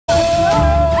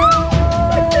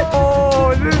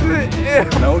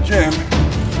gym,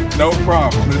 no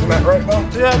problem. Isn't that right, Mo?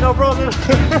 Yeah, no problem.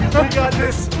 We got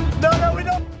this. No, we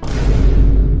don't.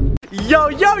 Yo,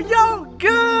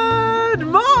 good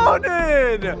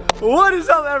morning. What is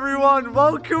up, everyone?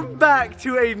 Welcome back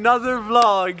to another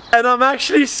vlog. And I'm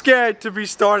actually scared to be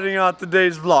starting out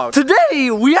today's vlog.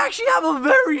 Today, we actually have a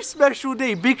very special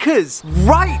day because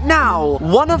right now,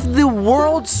 one of the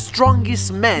world's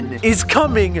strongest men is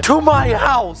coming to my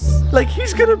house. Like,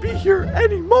 he's gonna be here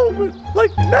any moment.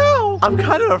 Like, now. I'm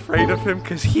kind of afraid of him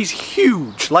because he's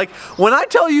huge. Like, when I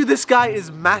tell you this guy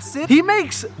is massive, he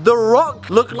makes The Rock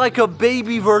look like a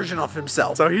baby version of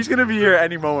himself. So he's gonna be here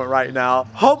any moment right now.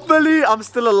 Hopefully, I'm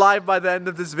still alive by the end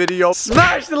of this video.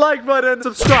 Smash the like button,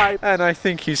 subscribe, and I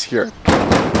think he's here.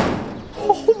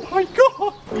 Oh my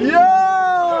god! Yo!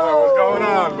 What's going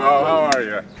on, Mo? How are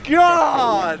you?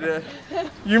 God!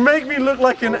 You make me look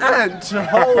like an ant.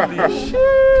 Holy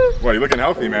shit! Well, you're looking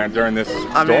healthy, man, during this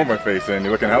storm we're facing.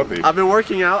 You're looking healthy. I've been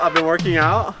working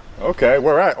out. Okay,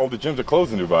 where at? All the gyms are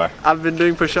closed in Dubai. I've been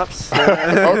doing push-ups.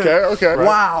 Okay.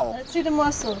 Wow. Let's see the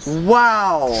muscles.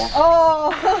 Wow.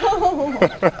 Oh.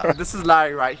 This is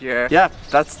Larry right here. Yeah,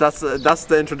 that's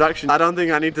the introduction. I don't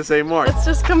think I need to say more. Let's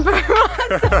just compare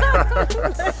us.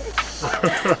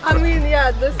 I mean,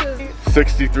 yeah, this is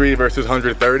 63 versus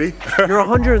 130. You're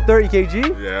 130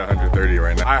 kg? Yeah, 130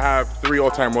 right now. I have 3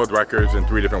 all-time world records in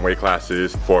 3 different weight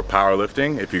classes for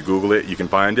powerlifting. If you Google it, you can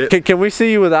find it. Can we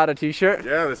see you without a t-shirt?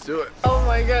 Yeah, let's do it. oh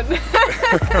my goodness.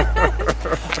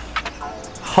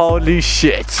 Holy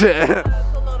shit. That's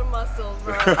a lot of muscle,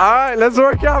 bro. Alright, let's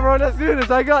work out, bro. Let's do this.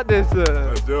 I got this.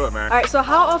 Let's do it, man. Alright, so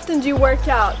how often do you work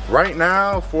out? Right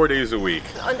now, 4 days a week.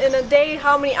 In a day,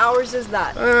 how many hours is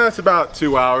that? It's about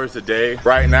 2 hours a day.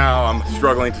 Right now, I'm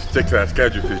struggling to stick to that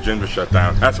schedule because gyms are shut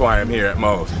down. That's why I'm here at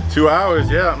most. 2 hours,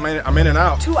 yeah, I'm in and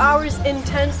out. 2 hours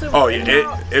intensive Oh,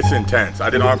 workout? it's intense. I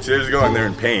did arms years ago and they're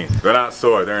in pain. They're not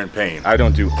sore, they're in pain. I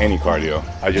don't do any cardio.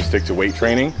 I just stick to weight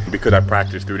training because I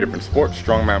practice 3 different sports,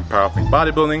 strongman, powerlifting,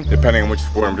 bodybuilding. Depending on which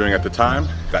sport I'm doing at the time,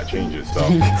 that changes, so.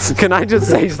 Can I just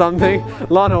say something?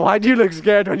 Lana, why do you look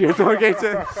scared when you're talking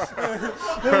to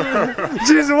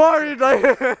She's worried,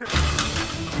 like.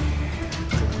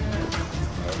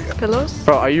 Pillows?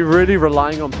 Bro, are you really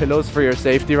relying on pillows for your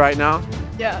safety right now?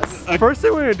 Yes. First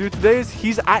thing we're gonna do today is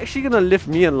he's actually gonna lift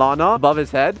me and Lana above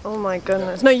his head. Oh my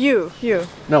goodness. No, you.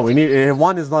 No, we need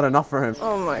one is not enough for him.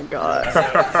 Oh my god.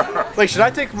 Wait, should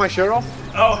I take my shirt off?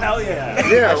 Oh, hell yeah.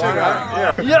 Yeah, why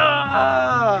not? Yeah.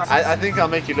 Yeah! I think I'll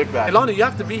make you look bad. Hey, Lana, you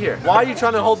have to be here. Why are you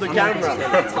trying to hold the camera?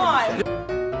 Time.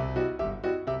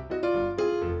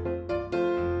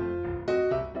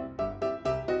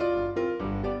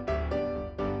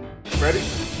 Ready?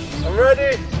 I'm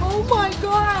ready. Oh my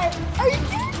god. Are you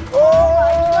kidding?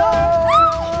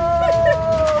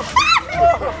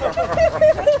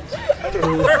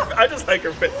 I just like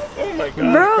her fit. Oh my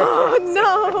god. Bro,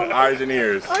 no. Eyes and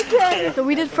ears. Okay. So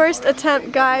we did first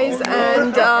attempt, guys,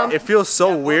 and It feels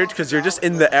so weird because you're just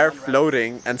in the air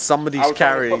floating and somebody's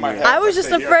carrying you. I was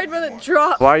just afraid when it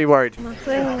dropped. Why are you worried?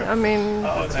 Nothing. I mean,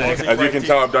 As you can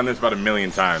tell, I've done this about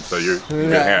 1,000,000 times, so you're in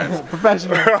good hands.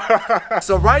 Professional.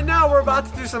 So right now we're about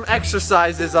to do some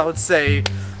exercises, I would say.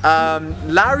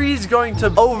 Larry's going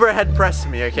to overhead press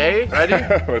me, okay? Ready?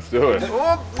 Let's do it.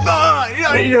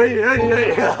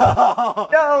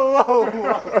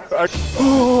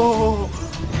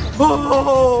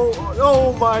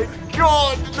 Oh my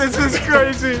god, this is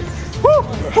crazy.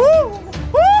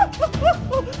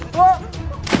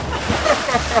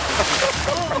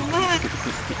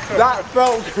 That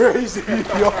felt crazy.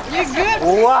 you're good.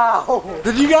 Wow.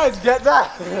 Did you guys get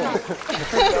that?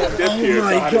 Oh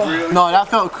my god. No, that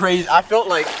felt crazy. I felt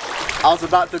like I was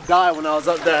about to die when I was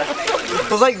up there.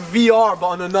 It was like VR, but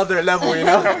on another level, you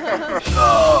know?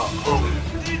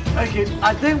 Okay,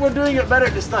 I think we're doing it better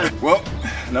this time. Well,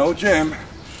 no gym,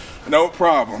 no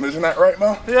problem. Isn't that right,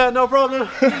 Mo? Yeah, no problem.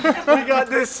 We got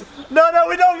this. No,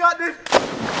 we don't got this.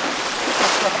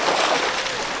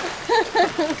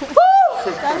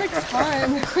 That looks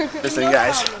fun. Listen,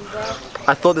 guys.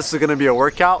 I thought this was gonna be a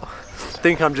workout. I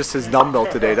think I'm just his dumbbell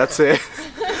today. That's it.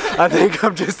 I think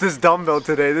I'm just his dumbbell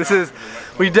today.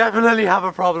 We definitely have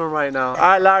a problem right now. All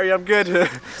right, Larry, I'm good.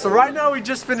 So right now we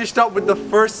just finished up with the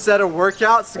first set of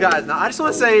workouts, guys. Now I just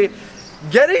want to say,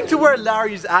 Getting to where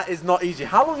Larry's at is not easy.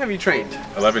 How long have you trained?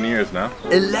 11 years now.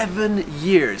 11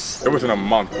 years. It wasn't a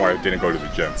month where I didn't go to the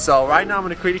gym. So right now I'm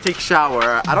gonna quickly take a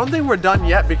shower. I don't think we're done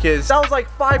yet because that was like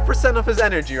 5% of his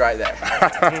energy right there.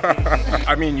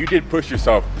 I mean, you did push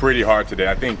yourself pretty hard today.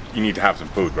 I think you need to have some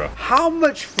food, bro. How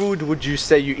much food would you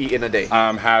say you eat in a day?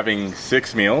 I'm having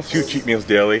 6 meals, 2 cheat meals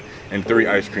daily, and 3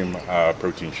 ice cream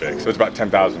protein shakes. So it's about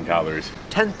 10,000 calories.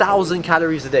 10,000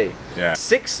 calories a day. Yeah.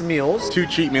 6 meals. 2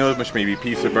 cheat meals, which may be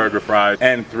pizza, burger, fries,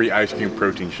 and 3 ice cream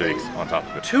protein shakes on top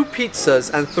of it. 2 pizzas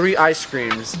and 3 ice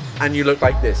creams, and you look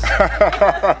like this.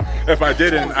 If I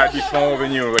didn't, I'd be smaller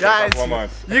than you in like a couple of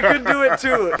months. You could do it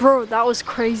too. Bro, that was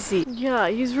crazy. Yeah,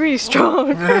 he's really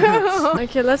strong.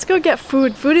 Okay, let's go get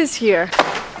food. Food is here.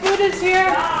 Food is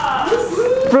here.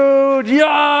 Food,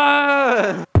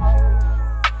 yeah!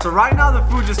 So right now the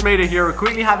food just made it here. We're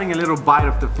quickly having a little bite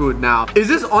of the food now. Is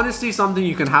this honestly something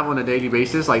you can have on a daily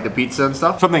basis, like the pizza and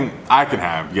stuff? Something I could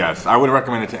have, yes. I wouldn't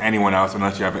recommend it to anyone else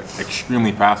unless you have an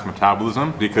extremely fast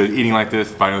metabolism, because eating like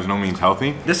this by no means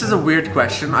healthy. This is a weird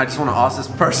question. I just want to ask this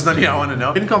personally. I want to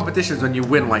know. In competitions, when you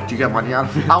win, like, do you get money out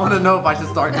of it? I want to know if I should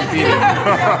start competing.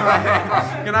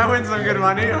 Can I win some good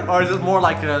money? Or is it more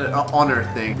like an honor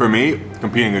thing? For me,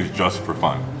 competing is just for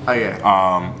fun. Oh yeah.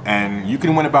 And you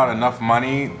can win about enough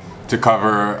money to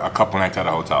cover a couple nights at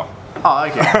a hotel. Oh,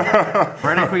 okay.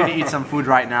 We're gonna quickly eat some food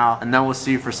right now, and then we'll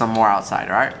see you for some more outside,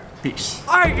 alright? Peace.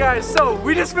 Alright guys, so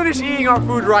we just finished eating our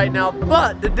food right now,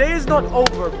 but the day is not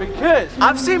over because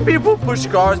I've seen people push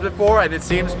cars before and it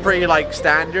seems pretty like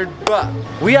standard, but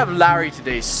we have Larry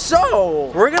today,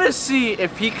 so we're gonna see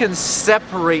if he can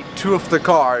separate 2 of the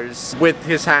cars with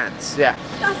his hands. Yeah.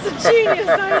 That's a genius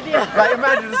idea. Like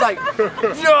imagine it's like,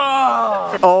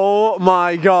 yeah! Oh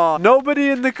my god. Nobody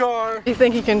in the car. You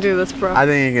think he can do this, bro? I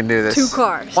think he can do this. 2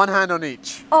 cars. 1 hand on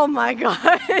each. Oh my god.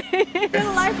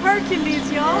 Real life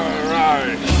Hercules, y'all.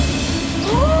 Alright.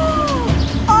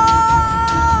 Oh,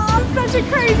 such a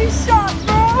crazy shot,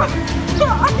 bro.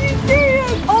 Are you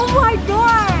serious? Oh my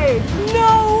god.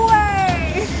 No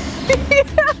way.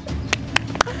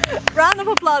 Round of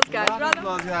applause, guys. Round of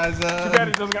applause, guys. Too bad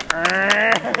it doesn't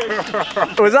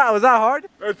get... Was that hard?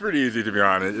 It's pretty easy, to be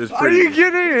honest. It's Are pretty you easy.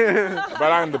 kidding?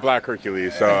 But I'm the Black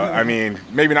Hercules, so I mean,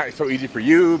 maybe not so easy for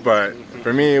you, but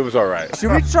for me, it was alright.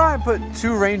 Should we try and put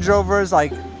 2 Range Rovers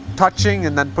like touching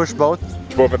and then push both?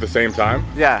 Both at the same time?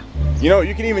 Yeah. You know,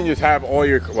 you can even just have all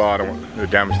your, well, I don't want to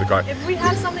damage the car. If we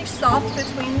have something soft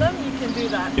between them, you can do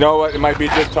that. You know what, it might be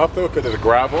just tough though, because of the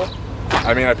gravel.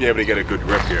 I may not be able to get a good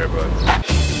grip here, but...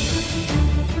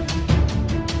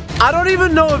 I don't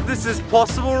even know if this is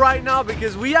possible right now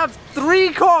because we have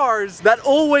 3 cars that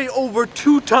all weigh over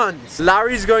 2 tons.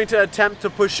 Larry's going to attempt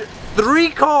to push 3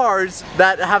 cars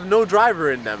that have no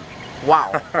driver in them.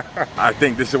 Wow. I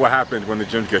think this is what happens when the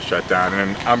gyms get shut down,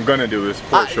 and I'm gonna do this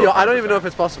for sure. I don't even know if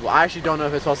it's possible. I actually don't know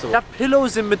if it's possible. We have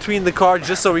pillows in between the cars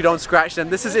just so we don't scratch them.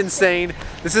 This is insane.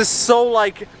 This is so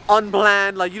like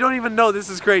unplanned. Like you don't even know. This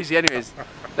is crazy. Anyways,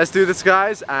 let's do this,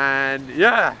 guys, and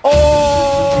yeah.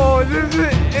 Oh, this is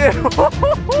it.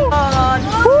 Come on.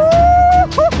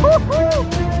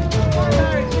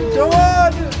 No way.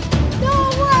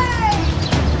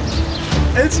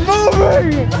 It's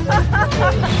moving!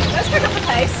 Let's pick up the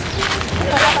pace.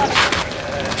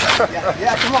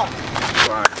 Yeah, come on.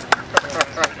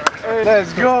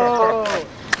 Let's go.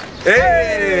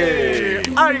 Hey!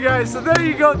 Alright guys, so there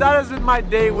you go. That has been my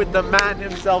day with the man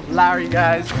himself, Larry,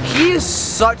 guys. He is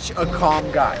such a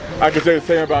calm guy. I could say the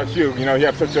same about you. You know, you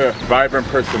have such a vibrant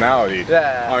personality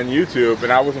on YouTube,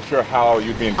 and I wasn't sure how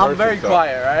you'd be in person. I'm very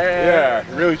quiet, right? Yeah,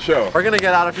 really chill. We're gonna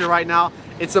get out of here right now.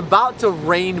 It's about to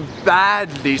rain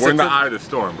badly. We're in the eye of the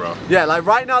storm, bro. Yeah, like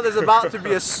right now there's about to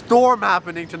be a storm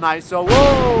happening tonight, so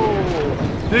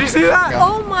whoa! Did you see that?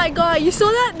 Oh my god, you saw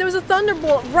that? There was a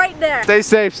thunderbolt right there. Stay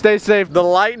safe, stay safe. The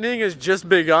lightning has just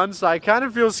begun, so I kind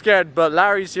of feel scared, but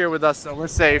Larry's here with us, so we're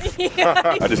safe.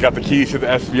 I just got the keys to the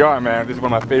SVR, man. This is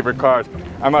one of my favorite cars.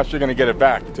 I'm not sure gonna get it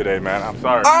back today, man. I'm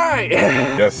sorry. All right.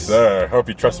 Yes, sir. Hope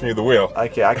you trust me with the wheel.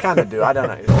 Okay, I kind of do. I don't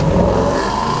know.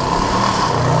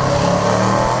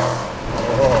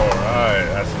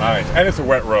 That's nice. And it's a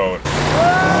wet road.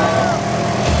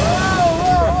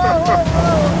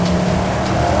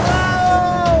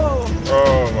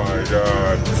 Oh my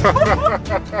god.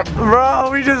 Bro,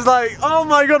 we just like, oh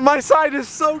my god, my side is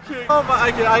soaking. Oh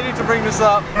my, I need to bring this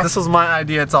up. This was my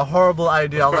idea. It's a horrible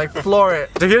idea. I'll like floor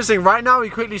it. So here's the thing, right now we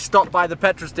quickly stopped by the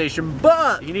petrol station,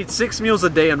 but you need 6 meals a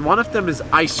day and one of them is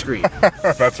ice cream.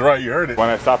 That's right, you heard it. When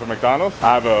I stop at McDonald's,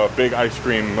 I have a big ice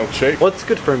cream milkshake. What's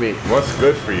good for me? What's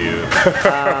good for you?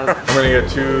 I'm gonna get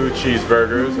 2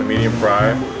 cheeseburgers, a medium fry,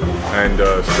 and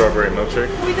a strawberry milkshake.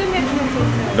 We didn't get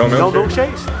No milkshake? No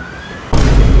milkshakes?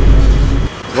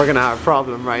 We're gonna have a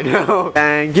problem right now.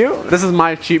 Thank you. This is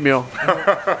my cheat meal.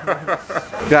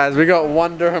 Guys, we got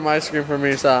 1 dirham ice cream for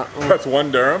me, so. That's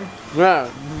 1 dirham? Yeah.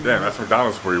 Damn, that's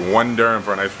McDonald's for you. 1 dirham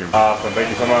for an ice cream. Awesome, thank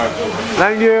you so much.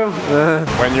 Thank you.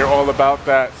 When you're all about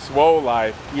that swole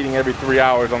life, eating every 3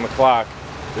 hours on the clock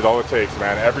is all it takes,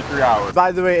 man. Every 3 hours.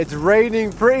 By the way, it's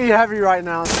raining pretty heavy right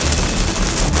now.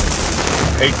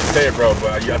 Hate to say it, bro,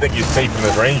 but I think you're safe in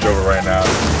this Range Rover right now.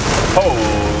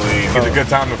 Holy, it's a good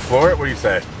time to floor it? What do you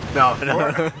say? No.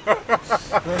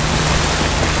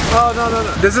 Oh,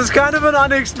 no. This is kind of an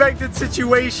unexpected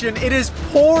situation. It is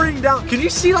pouring down. Can you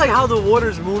see like how the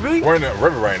water's moving? We're in a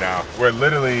river right now. We're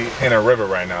literally in a river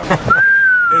right now.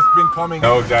 It's been coming,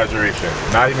 no exaggeration,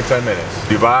 not even 10 minutes.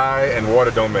 Dubai and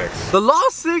water don't mix. The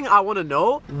last thing I want to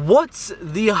know, what's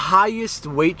the highest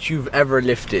weight you've ever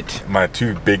lifted? My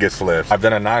 2 biggest lifts. I've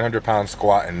done a 900-pound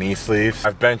squat in knee sleeves.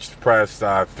 I've bench pressed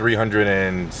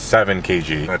 307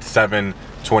 kg. That's 7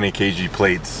 20 kg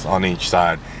plates on each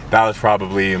side. That was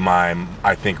probably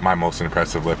I think my most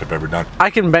impressive lift I've ever done. I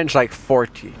can bench like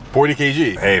 40. 40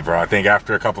 kg? Hey bro, I think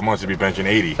after a couple months you'll be benching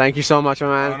 80. Thank you so much, my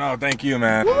man. Oh no, thank you,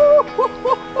 man.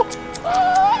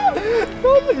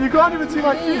 You can't even see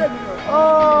my feet anymore.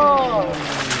 Oh.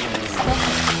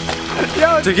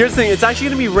 Yo, so here's the thing, it's actually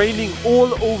gonna be raining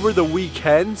all over the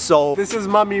weekend, so this is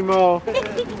Mommy Mo.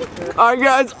 Alright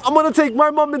guys, I'm gonna take my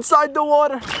mom inside the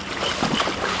water.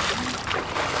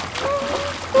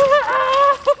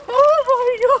 Oh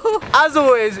my god. As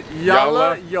always,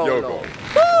 Yalla YOLO.